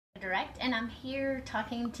Direct, and I'm here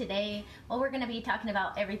talking today. Well, we're going to be talking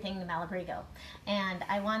about everything Malabrigo, and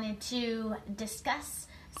I wanted to discuss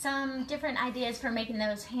some different ideas for making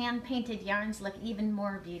those hand painted yarns look even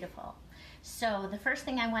more beautiful. So the first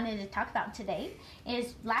thing I wanted to talk about today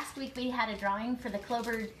is last week we had a drawing for the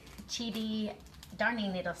Clover Chibi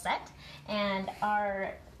darning needle set, and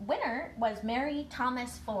our winner was Mary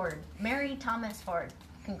Thomas Ford. Mary Thomas Ford,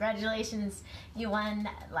 congratulations, you won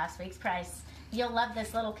last week's prize. You'll love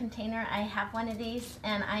this little container. I have one of these,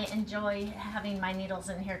 and I enjoy having my needles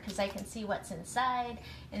in here because I can see what's inside,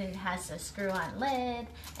 and it has a screw-on lid,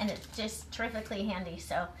 and it's just terrifically handy.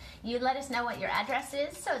 So you let us know what your address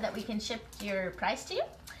is so that we can ship your prize to you,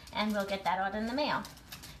 and we'll get that out in the mail.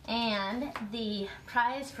 And the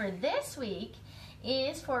prize for this week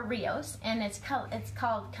is for Rios, and it's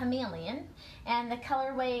called Chameleon, and the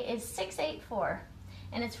colorway is 684.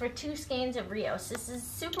 And it's for 2 skeins of Rios. This is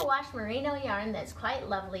superwash merino yarn that's quite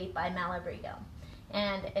lovely by Malabrigo.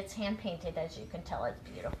 And it's hand painted, as you can tell. It's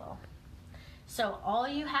beautiful. So all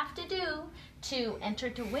you have to do to enter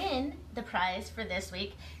to win the prize for this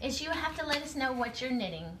week is you have to let us know what you're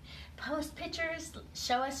knitting. Post pictures,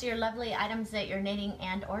 show us your lovely items that you're knitting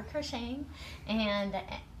and or crocheting, and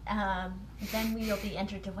then you'll be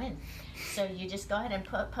entered to win. So you just go ahead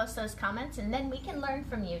and post those comments, and then we can learn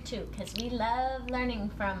from you too, because we love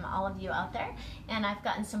learning from all of you out there, and I've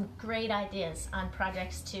gotten some great ideas on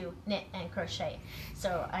projects to knit and crochet.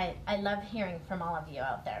 So I love hearing from all of you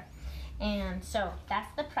out there. And so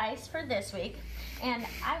that's the price for this week, and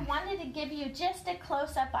I wanted to give you just a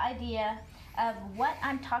close-up idea of what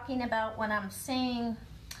I'm talking about when I'm saying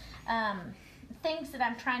things that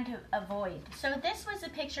I'm trying to avoid. So this was a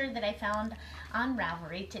picture that I found on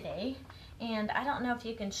Ravelry today, and I don't know if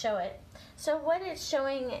you can show it. So what it's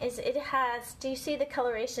showing is it has, do you see the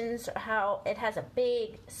colorations, how it has a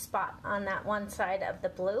big spot on that one side of the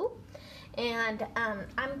blue? And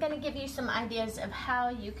I'm going to give you some ideas of how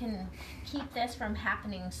you can keep this from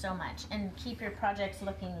happening so much and keep your projects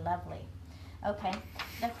looking lovely. Okay,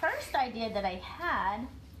 the first idea that I had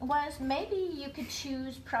was maybe you could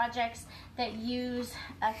choose projects that use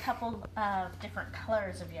a couple of different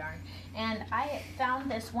colors of yarn. And I found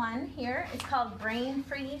this one here. It's called Brain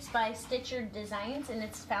Freeze by Stitcher Designs, and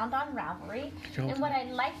it's found on Ravelry. And what I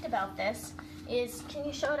liked about this is, can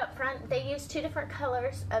you show it up front? They used 2 different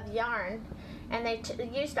colors of yarn, and they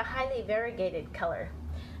used a highly variegated color.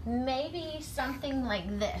 Maybe something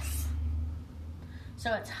like this.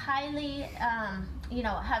 So it's highly, you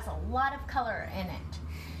know, it has a lot of color in it.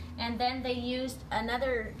 And then they used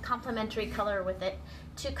another complementary color with it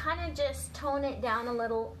to kind of just tone it down a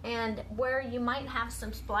little, and where you might have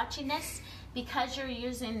some splotchiness because you're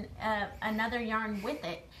using another yarn with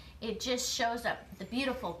it, it just shows up the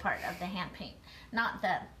beautiful part of the hand paint, not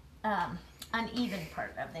the uneven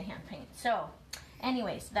part of the hand paint. So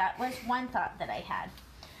anyways, that was one thought that I had.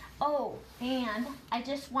 Oh, and I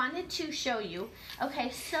just wanted to show you,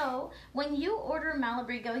 okay, so when you order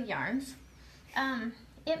Malabrigo yarns,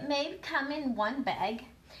 it may come in one bag,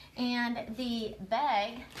 and the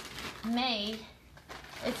bag may,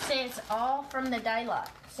 it says all from the dye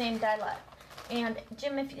lot, same dye lot. And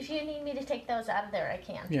Jim, if you need me to take those out of there, I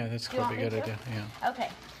can. Yeah, that's probably a good idea, yeah. Okay,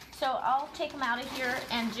 so I'll take them out of here,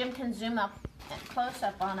 and Jim can zoom up close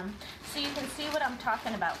up on them so you can see what I'm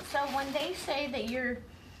talking about. So when they say that your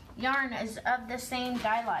yarn is of the same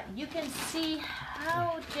dye lot, you can see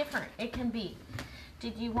how different it can be.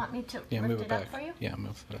 Did you want me to lift it up for you? Yeah,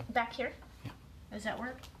 move it up. Back here? Yeah. Does that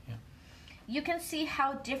work? Yeah. You can see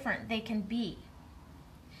how different they can be.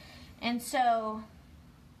 And so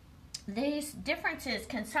these differences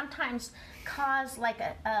can sometimes cause like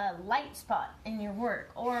a light spot in your work,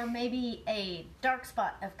 or maybe a dark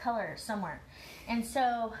spot of color somewhere. And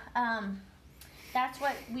so that's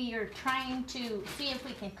what we are trying to see if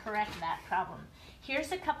we can correct that problem.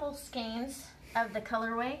 Here's a couple skeins of the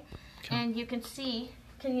colorway. Okay. And you can see,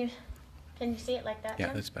 can you see it like that? Yeah,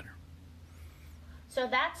 Jim? that's better. So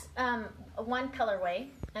that's one colorway,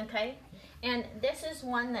 okay? And this is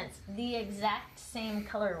one that's the exact same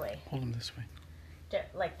colorway. Hold them this way.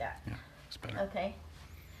 Like that. Yeah, it's better. Okay.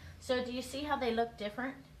 So do you see how they look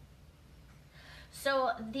different? So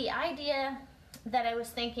the idea that I was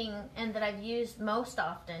thinking, and that I've used most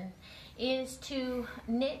often, is to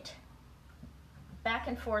knit back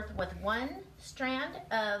and forth with one strand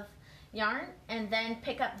of yarn, and then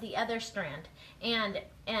pick up the other strand and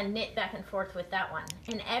knit back and forth with that one.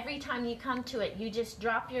 And every time you come to it, you just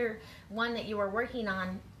drop your one that you were working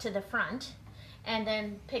on to the front, and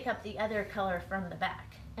then pick up the other color from the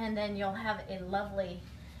back, and then you'll have a lovely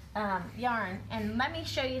yarn. And let me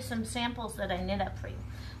show you some samples that I knit up for you.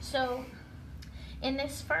 So In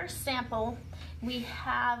this first sample, we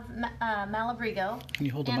have Malabrigo. Can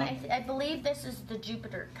you hold them up? I believe this is the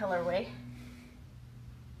Jupiter colorway.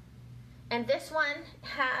 And this one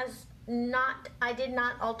has not, I did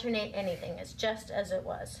not alternate anything. It's just as it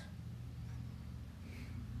was.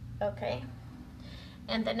 Okay.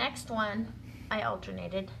 And the next one, I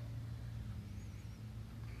alternated.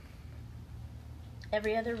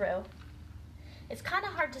 Every other row. It's kind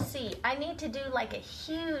of hard to see. I need to do like a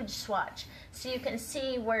huge swatch so you can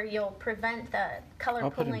see where you'll prevent the color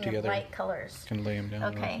pooling of light colors. Can lay them down.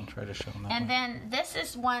 Okay. And try to show them that And way. then this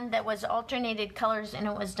is one that was alternated colors and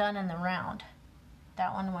it was done in the round.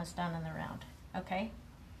 That one was done in the round. Okay.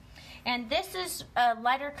 And this is a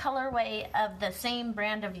lighter colorway of the same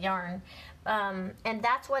brand of yarn. And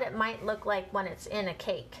that's what it might look like when it's in a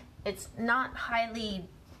cake. It's not highly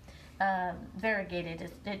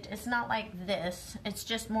variegated. It's not like this. It's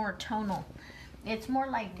just more tonal. It's more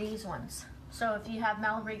like these ones. So if you have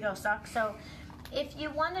Malabrigo socks, so if you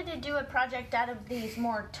wanted to do a project out of these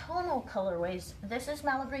more tonal colorways, this is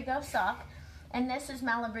Malabrigo sock and this is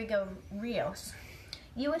Malabrigo Rios,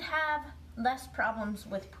 you would have less problems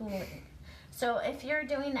with pooling. So if you're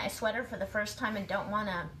doing a sweater for the first time and don't want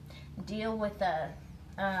to deal with the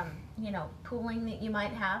pooling that you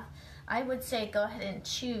might have, I would say go ahead and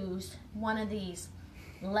choose one of these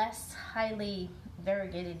less highly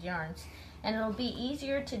variegated yarns, and it'll be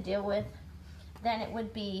easier to deal with than it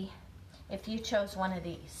would be if you chose one of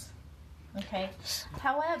these. Okay.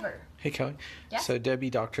 However, hey Kelly. Yes? So Debbie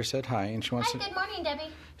Doctor said hi, and she wants hi, good morning,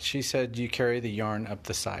 Debbie. She said you carry the yarn up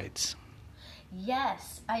the sides.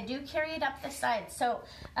 Yes, I do carry it up the sides. So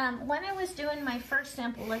when I was doing my first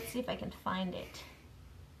sample, let's see if I can find it.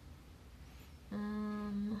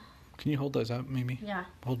 Can you hold those up, maybe? Yeah.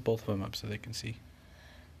 Hold both of them up so they can see.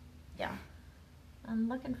 Yeah. I'm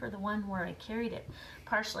looking for the one where I carried it.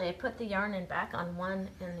 Partially, I put the yarn in back on one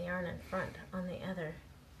and the yarn in front on the other.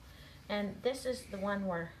 And this is the one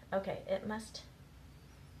where, okay, it must,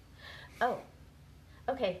 oh,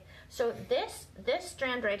 okay. So this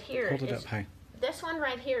strand right here Hold it up high. This one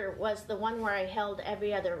right here was the one where I held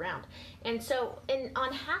every other round. And so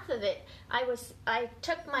on half of it, I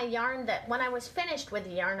took my yarn that when I was finished with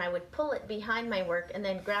the yarn, I would pull it behind my work and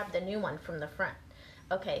then grab the new one from the front.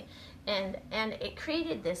 Okay, and it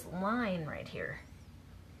created this line right here.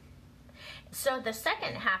 So the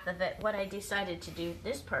second half of it, what I decided to do,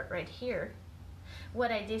 this part right here,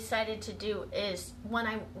 what I decided to do is when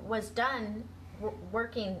I was done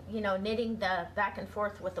working, knitting the back and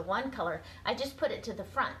forth with the one color, I just put it to the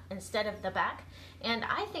front instead of the back. And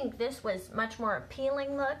I think this was much more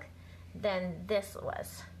appealing look than this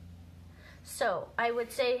was. So I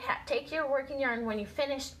would say take your working yarn when you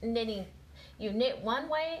finish knitting, you knit one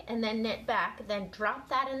way and then knit back, then drop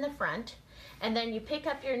that in the front, and then you pick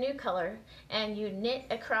up your new color and you knit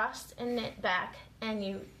across and knit back and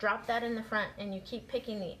you drop that in the front and you keep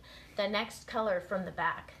picking the next color from the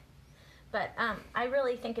back. But I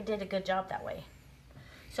really think it did a good job that way.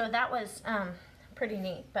 So that was pretty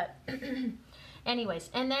neat. But anyways,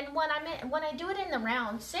 and then when I do it in the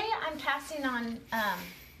round, say I'm casting on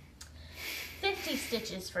 50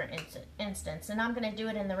 stitches for instance, and I'm going to do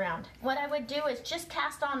it in the round. What I would do is just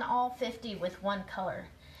cast on all 50 with one color.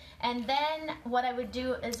 And then what I would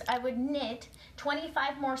do is I would knit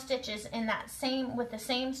 25 more stitches in with the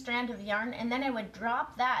same strand of yarn, and then I would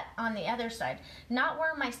drop that on the other side. Not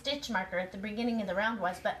where my stitch marker at the beginning of the round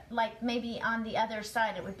was, but like maybe on the other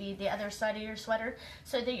side. It would be the other side of your sweater,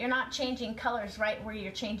 so that you're not changing colors right where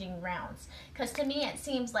you're changing rounds. Because to me it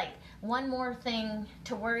seems like one more thing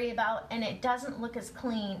to worry about, and it doesn't look as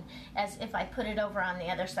clean as if I put it over on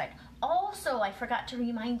the other side. Also, I forgot to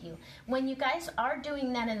remind you, when you guys are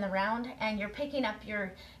doing that in the round and you're picking up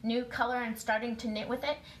your new color and starting to knit with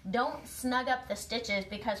it, don't snug up the stitches,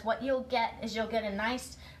 because what you'll get is you'll get a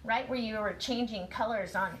nice, right where you were changing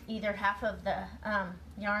colors on either half of the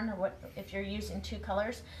yarn, or if you're using two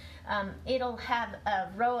colors, it'll have a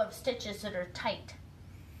row of stitches that are tight.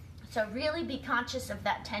 So really be conscious of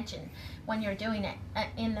that tension when you're doing it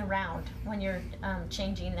in the round, when you're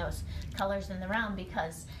changing those colors in the round,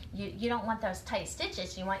 because you don't want those tight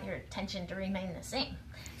stitches. You want your tension to remain the same.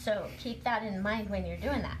 So keep that in mind when you're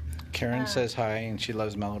doing that. Karen says hi, and she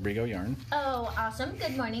loves Malabrigo yarn. Oh, awesome.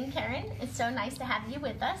 Good morning, Karen. It's so nice to have you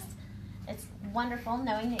with us. It's wonderful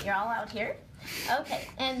knowing that you're all out here. Okay,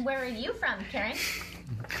 and where are you from, Karen?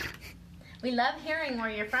 We love hearing where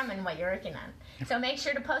you're from and what you're working on. So make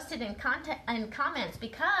sure to post it in comments,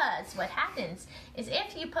 because what happens is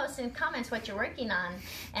if you post in comments what you're working on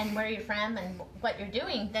and where you're from and what you're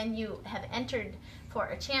doing, then you have entered for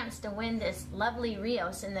a chance to win this lovely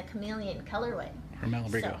Rios in the chameleon colorway. Or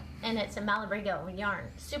Malabrigo. So, and it's a Malabrigo yarn,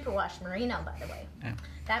 superwash merino, by the way. Yeah.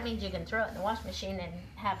 That means you can throw it in the wash machine and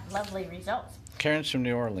have lovely results. Karen's from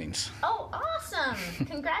New Orleans. Oh, awesome!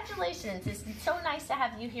 Congratulations. It's so nice to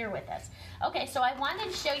have you here with us. Okay, so I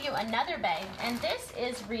wanted to show you another bag, and this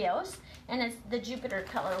is Rios, and it's the Jupiter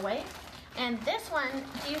colorway. And this one,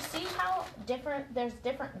 do you see how there's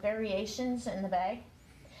different variations in the bag?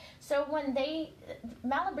 So when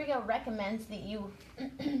Malabrigo recommends that you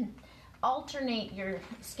alternate your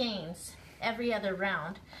skeins every other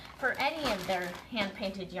round for any of their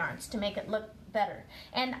hand-painted yarns to make it look better.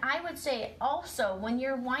 And I would say also, when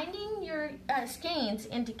you're winding your skeins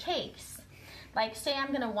into cakes, like say I'm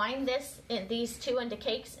going to wind these two into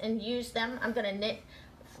cakes and use them, I'm going to knit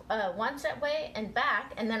once that way and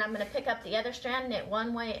back, and then I'm going to pick up the other strand, knit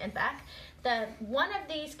one way and back. One of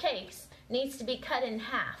these cakes needs to be cut in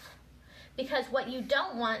half, because what you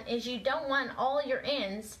don't want is you don't want all your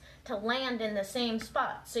ends to land in the same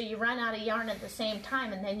spot, so you run out of yarn at the same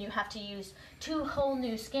time, and then you have to use two whole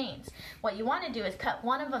new skeins. What you want to do is cut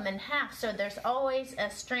one of them in half, so there's always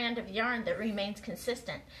a strand of yarn that remains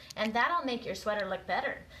consistent, and that'll make your sweater look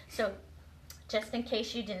better. So just in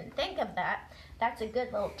case you didn't think of that, that's a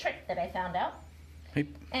good little trick that I found out. Hey,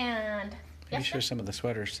 and can you show some of the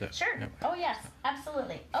sweaters? Sure. Yep. Oh yes,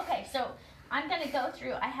 absolutely. Okay, so I'm going to go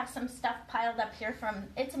through, I have some stuff piled up here from,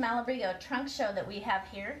 it's a Malabrigo trunk show that we have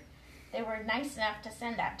here. They were nice enough to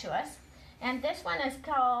send that to us. And this one is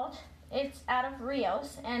called, it's out of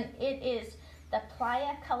Rios, and it is the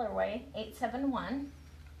Playa colorway 871.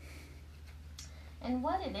 And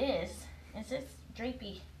what it is it's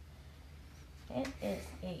drapey. It is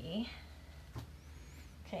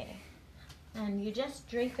okay. And you just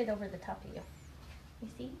drape it over the top of you. You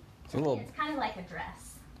see? It's kind of like a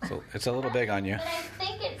dress. So it's a little big on you. But I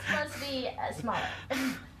think it's supposed to be smaller.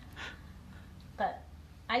 But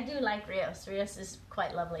I do like Rios. Rios is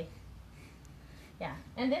quite lovely. Yeah,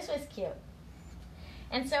 and this was cute.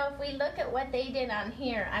 And so if we look at what they did on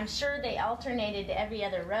here, I'm sure they alternated every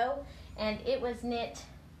other row, and it was knit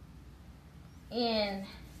in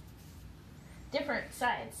different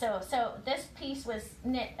sides. So this piece was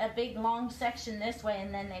knit a big long section this way,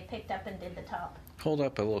 and then they picked up and did the top. Hold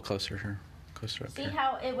up a little closer here. Closer up See here.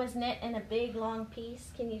 how it was knit in a big long piece?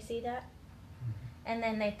 Can you see that? Mm-hmm. And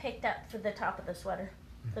then they picked up for the top of the sweater,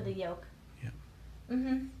 mm-hmm. for the yoke. Yeah.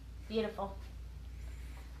 Beautiful.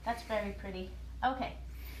 That's very pretty. Okay.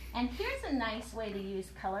 And here's a nice way to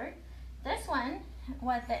use color. This one,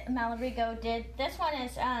 what the Malabrigo did, this one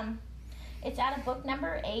is, it's out of book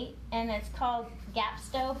number 8, and it's called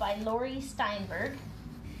Gapsto by Lori Steinberg.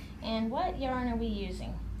 And what yarn are we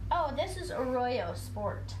using? Oh, this is Arroyo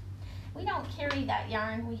Sport. We don't carry that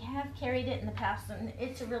yarn. We have carried it in the past, and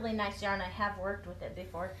it's a really nice yarn. I have worked with it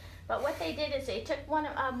before. But what they did is they took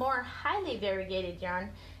a more highly variegated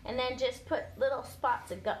yarn and then just put little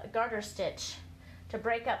spots of garter stitch to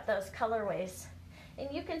break up those colorways.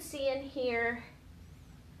 And you can see in here,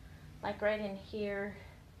 like right in here,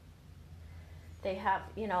 they have,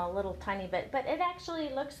 a little tiny bit. But it actually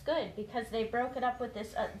looks good because they broke it up with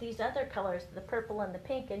these other colors, the purple and the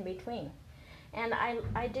pink in between. And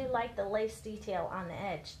I do like the lace detail on the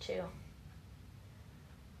edge too.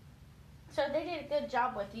 So they did a good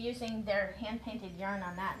job with using their hand-painted yarn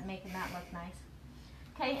on that and making that look nice.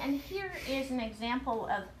 Okay, and here is an example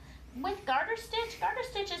of, with garter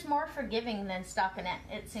stitch is more forgiving than stockinette,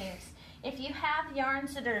 it seems. If you have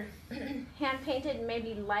yarns that are hand-painted and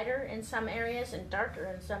maybe lighter in some areas and darker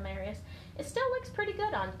in some areas, it still looks pretty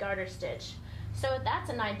good on garter stitch. So that's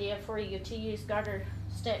an idea for you to use garter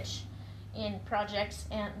stitch in projects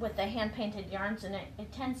and with the hand-painted yarns, and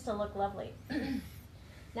it tends to look lovely.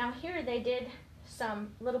 Now here they did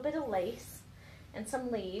some little bit of lace and some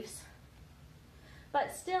leaves,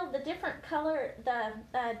 but still the different color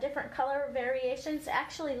variations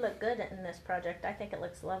actually look good in this project. I think it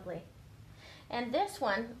looks lovely. And this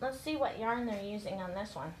one, let's see what yarn they're using on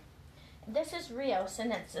this one. This is Rios,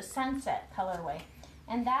 and it's a sunset colorway,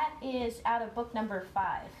 and that is out of book number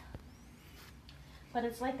 5. But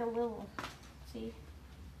it's like a little, see,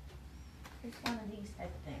 it's one of these type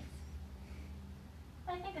of things.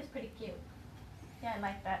 But I think it's pretty cute. Yeah, I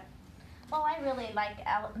like that. Well, I really like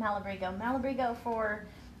Malabrigo. Malabrigo, for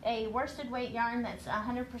a worsted weight yarn that's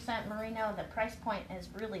 100% merino, the price point is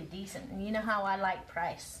really decent. And you know how I like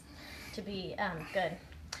price to be good.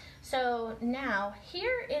 So now,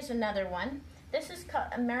 here is another one. This is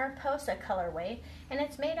called a Mariposa colorway, and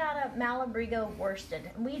it's made out of Malabrigo worsted.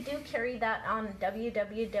 We do carry that on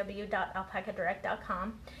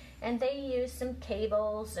www.alpacadirect.com, and they use some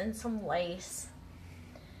cables and some lace.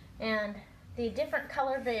 And the different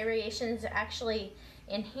color variations actually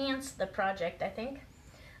enhance the project, I think.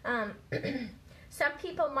 Some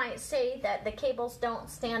people might say that the cables don't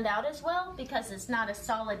stand out as well because it's not a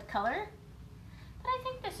solid color, but I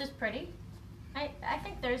think this is pretty. I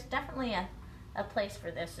think there's definitely a place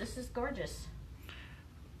for this. This is gorgeous.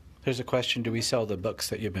 There's a question, do we sell the books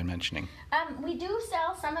that you've been mentioning? We do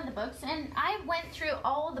sell some of the books, and I went through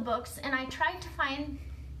all of the books, and I tried to find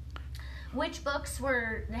which books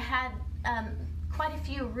had quite a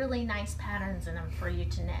few really nice patterns in them for you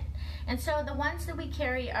to knit. And so the ones that we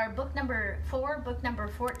carry are book number 4, book number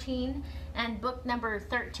 14, and book number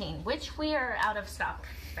 13, which we are out of stock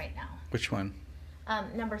right now. Which one?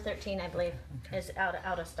 Number 13, I believe, is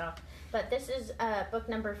out of stock. But this is book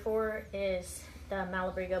number 4 is the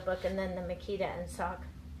Malabrigo book, and then the Makita and sock.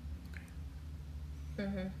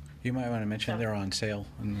 Mm-hmm. You might want to mention they're on sale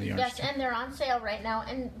in the yarn Yes, store. and they're on sale right now,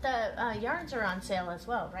 and the yarns are on sale as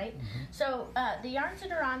well, right? Mm-hmm. So the yarns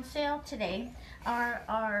that are on sale today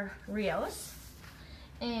are Rios,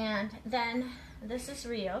 and then this is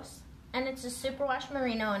Rios, and it's a superwash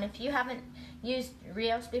merino, and if you haven't used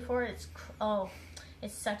Rios before, it's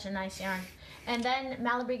such a nice yarn. And then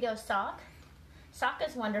Malabrigo sock. Sock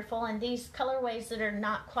is wonderful, and these colorways that are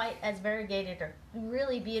not quite as variegated are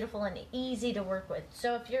really beautiful and easy to work with.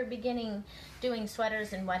 So if you're beginning doing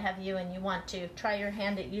sweaters and what have you, and you want to try your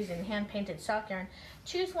hand at using hand-painted sock yarn,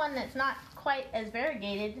 choose one that's not quite as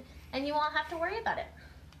variegated, and you won't have to worry about it.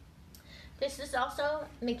 This is also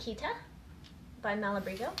Makita by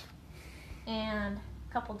Malabrigo, and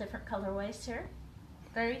a couple different colorways here.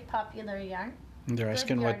 Very popular yarn. And they're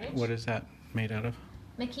asking yardage. what is that made out of?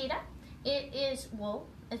 Makita. It is wool.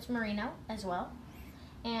 It's merino as well,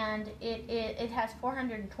 and it has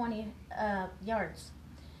 420 yards,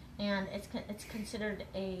 and it's considered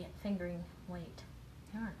a fingering weight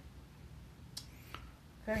yarn.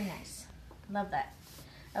 Very nice. Love that.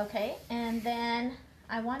 Okay, and then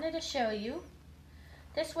I wanted to show you.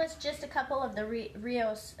 This was just a couple of the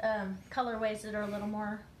Rios colorways that are a little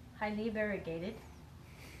more highly variegated.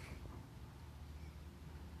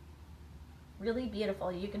 Really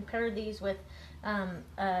beautiful. You can pair these with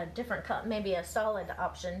a different color, maybe a solid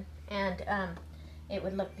option, and it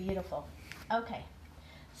would look beautiful. Okay,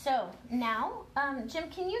 so now,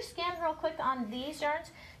 Jim, can you scan real quick on these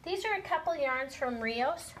yarns? These are a couple yarns from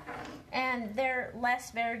Rios, and they're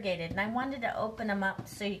less variegated, and I wanted to open them up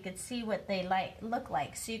so you could see what they look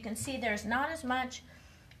like. So you can see there's not as much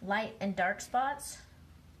light and dark spots.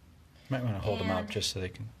 Might want to hold them up just so they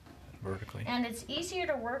can vertically. And it's easier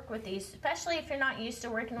to work with these, especially if you're not used to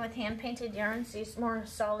working with hand-painted yarns. These more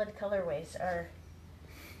solid colorways are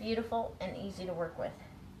beautiful and easy to work with.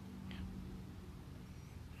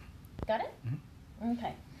 Got it? Mm-hmm.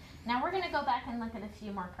 Okay. Now we're going to go back and look at a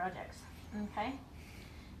few more projects. Okay?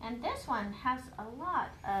 And this one has a lot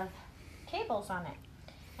of cables on it.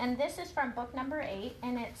 And this is from book number 8,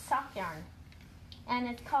 and it's sock yarn. And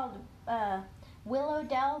it's called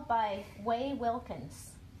Willowdell by Way Wilkins.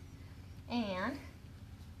 And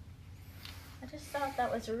I just thought that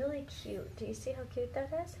was really cute. Do you see how cute that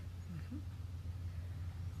is? Mm-hmm.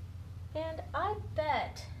 And I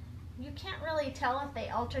bet you can't really tell if they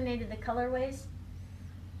alternated the colorways,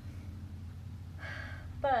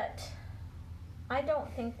 but I don't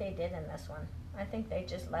think they did in this one. I think they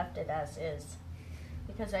just left it as is,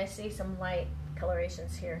 because I see some light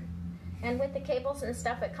colorations here. And with the cables and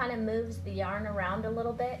stuff, it kind of moves the yarn around a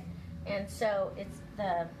little bit, and so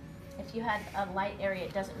if you had a light area,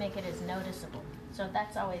 it doesn't make it as noticeable. So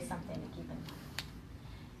that's always something to keep in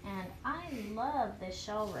mind. And I love this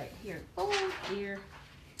shawl right here. Oh dear.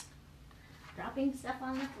 Dropping stuff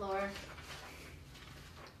on the floor.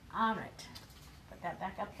 All right. Put that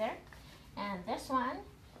back up there. And this one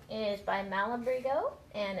is by Malabrigo,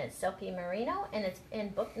 and it's Silky Merino, and it's in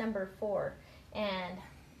book number 4. And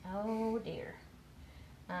oh dear.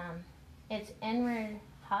 It's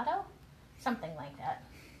Enredado? Something like that.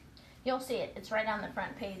 You'll see it. It's right on the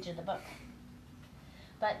front page of the book.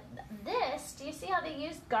 But this, do you see how they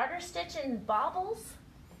used garter stitch and baubles?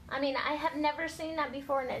 I mean, I have never seen that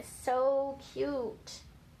before, and it's so cute.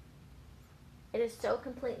 It is so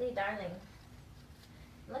completely darling.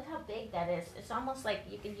 Look how big that is. It's almost like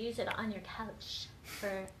you could use it on your couch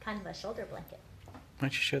for kind of a shoulder blanket. Why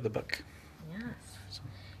don't you show the book? Yes.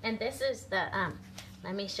 And this is the,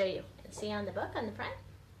 let me show you. See on the book on the front?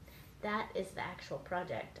 That is the actual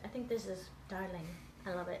project. I think this is darling.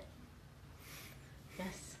 I love it.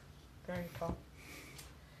 Yes, very cool.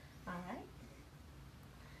 All right.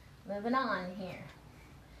 Moving on here.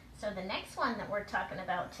 So the next one that we're talking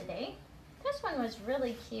about today, this one was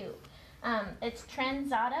really cute. It's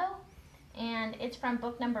Trenzado, and it's from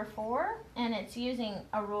book number 4, and it's using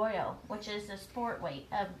Arroyo, which is the sport weight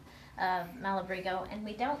of Malabrigo, and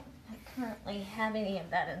we don't currently have any of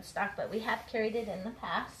that in stock, but we have carried it in the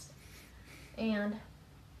past. And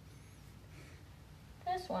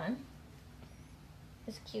this one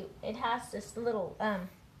is cute. It has this little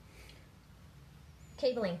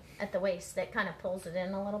cabling at the waist that kind of pulls it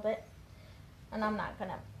in a little bit, and I'm not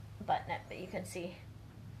gonna button it, but you can see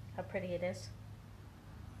how pretty it is.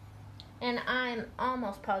 And I'm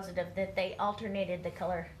almost positive that they alternated the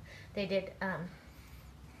color. They did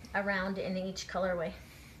around in each colorway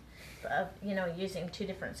of, you know, using 2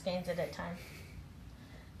 different skeins at a time.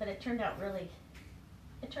 But it turned out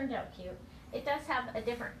cute. It does have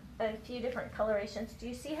a few different colorations. Do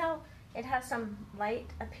you see how it has some light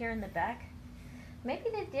up here in the back? Maybe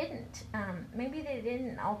they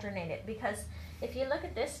didn't alternate it, because if you look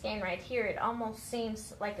at this skein right here, it almost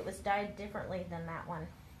seems like it was dyed differently than that one.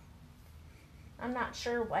 I'm not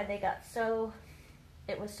sure why they got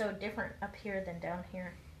it was so different up here than down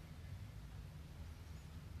here.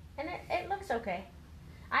 And it looks okay.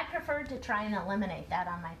 I prefer to try and eliminate that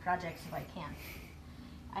on my projects if I can.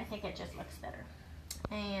 I think it just looks better.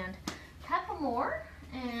 And a couple more,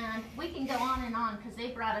 and we can go on and on because they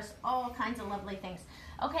brought us all kinds of lovely things.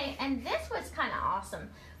 Okay, and this was kind of awesome.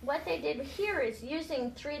 What they did here is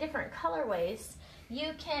using 3 different colorways,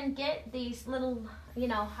 you can get these little, you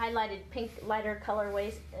know, highlighted pink lighter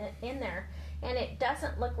colorways in there, and it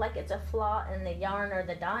doesn't look like it's a flaw in the yarn or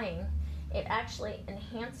the dyeing. It actually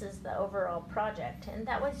enhances the overall project, and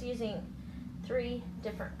that was using 3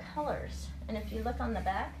 different colors. And if you look on the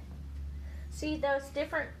back, see those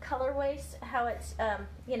different colorways, how it's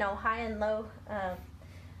you know, high and low of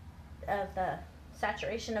the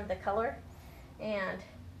saturation of the color. And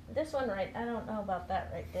this one, right, I don't know about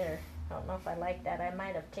that right there. I don't know if I like that. I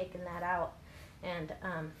might have taken that out and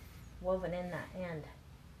woven in that end.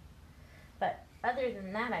 But other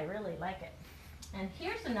than that, I really like it. And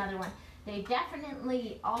here's another one. They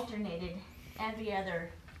definitely alternated every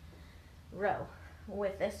other row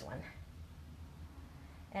with this one.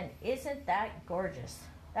 And isn't that gorgeous?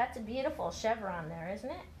 That's a beautiful chevron there, isn't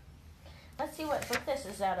it? Let's see what book this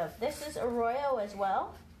is out of. This is Arroyo as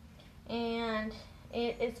well. And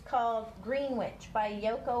it is called Green Witch by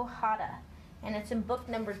Yoko Hata. And it's in book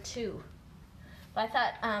number 2. But I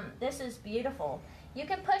thought, this is beautiful. You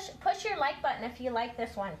can push your like button if you like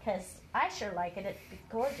this one, because I sure like it. It's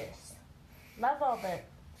gorgeous. Love all the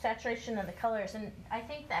saturation of the colors. And I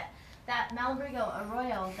think that Malabrigo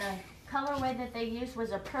Arroyo, the colorway that they used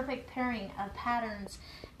was a perfect pairing of patterns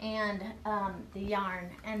and the yarn,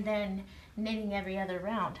 and then knitting every other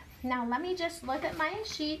round. Now let me just look at my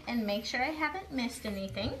sheet and make sure I haven't missed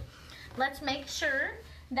anything. Let's make sure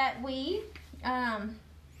that we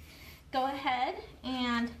go ahead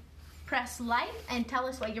and press like and tell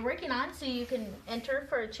us what you're working on so you can enter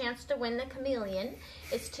for a chance to win the chameleon.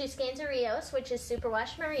 It's 2 skeins of Rios, which is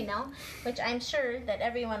superwash merino, which I'm sure that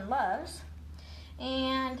everyone loves.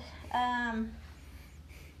 And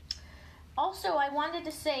also I wanted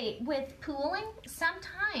to say, with pooling,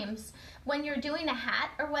 sometimes when you're doing a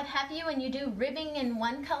hat or what have you, and you do ribbing in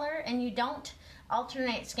one color and you don't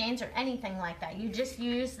alternate skeins or anything like that, you just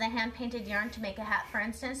use the hand painted yarn to make a hat, for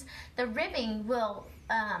instance, the ribbing will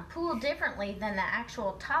pool differently than the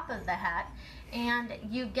actual top of the hat, and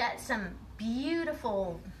you get some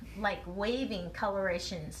beautiful like waving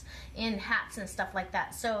colorations in hats and stuff like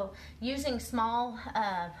that. So using small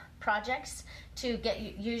projects to get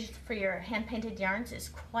used for your hand painted yarns is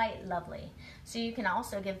quite lovely. So you can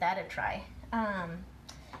also give that a try.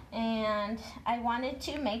 And I wanted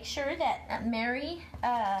to make sure that Mary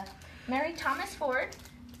Thomas Ford,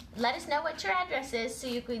 let us know what your address is so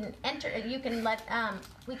you can enter. You can let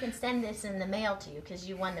we can send this in the mail to you because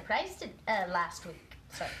you won the prize last week.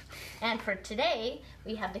 So, and for today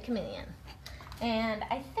we have the chameleon. And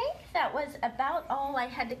I think that was about all I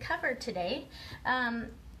had to cover today.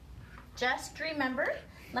 Just remember,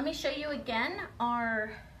 let me show you again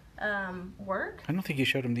our work. I don't think you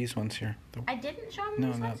showed him these ones here. I didn't show him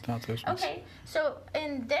no, these ones? No, not those ones. Okay, so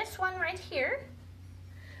in this one right here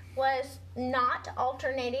was not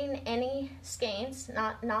alternating any skeins,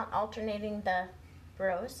 not alternating the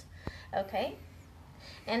rows, okay?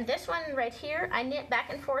 And this one right here, I knit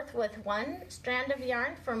back and forth with one strand of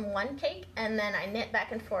yarn from one cake, and then I knit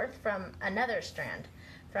back and forth from another strand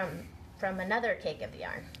from another cake of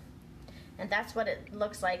yarn. And that's what it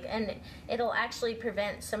looks like, and it'll actually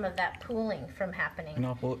prevent some of that pooling from happening. And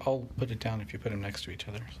I'll put it down if you put them next to each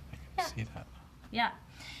other so I can see that. Yeah,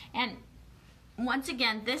 and once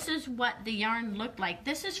again, this is what the yarn looked like.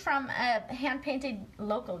 This is from a hand-painted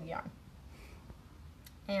local yarn.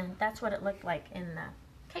 And that's what it looked like in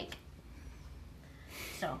the cake.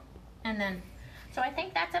 So, so I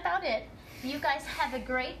think that's about it. You guys have a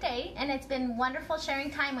great day, and it's been wonderful sharing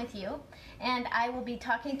time with you. And I will be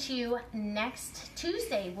talking to you next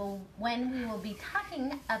Tuesday when we will be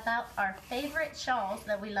talking about our favorite shawls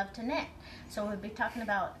that we love to knit. So we'll be talking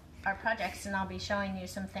about our projects, and I'll be showing you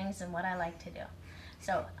some things and what I like to do.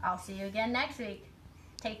 So I'll see you again next week.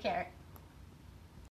 Take care.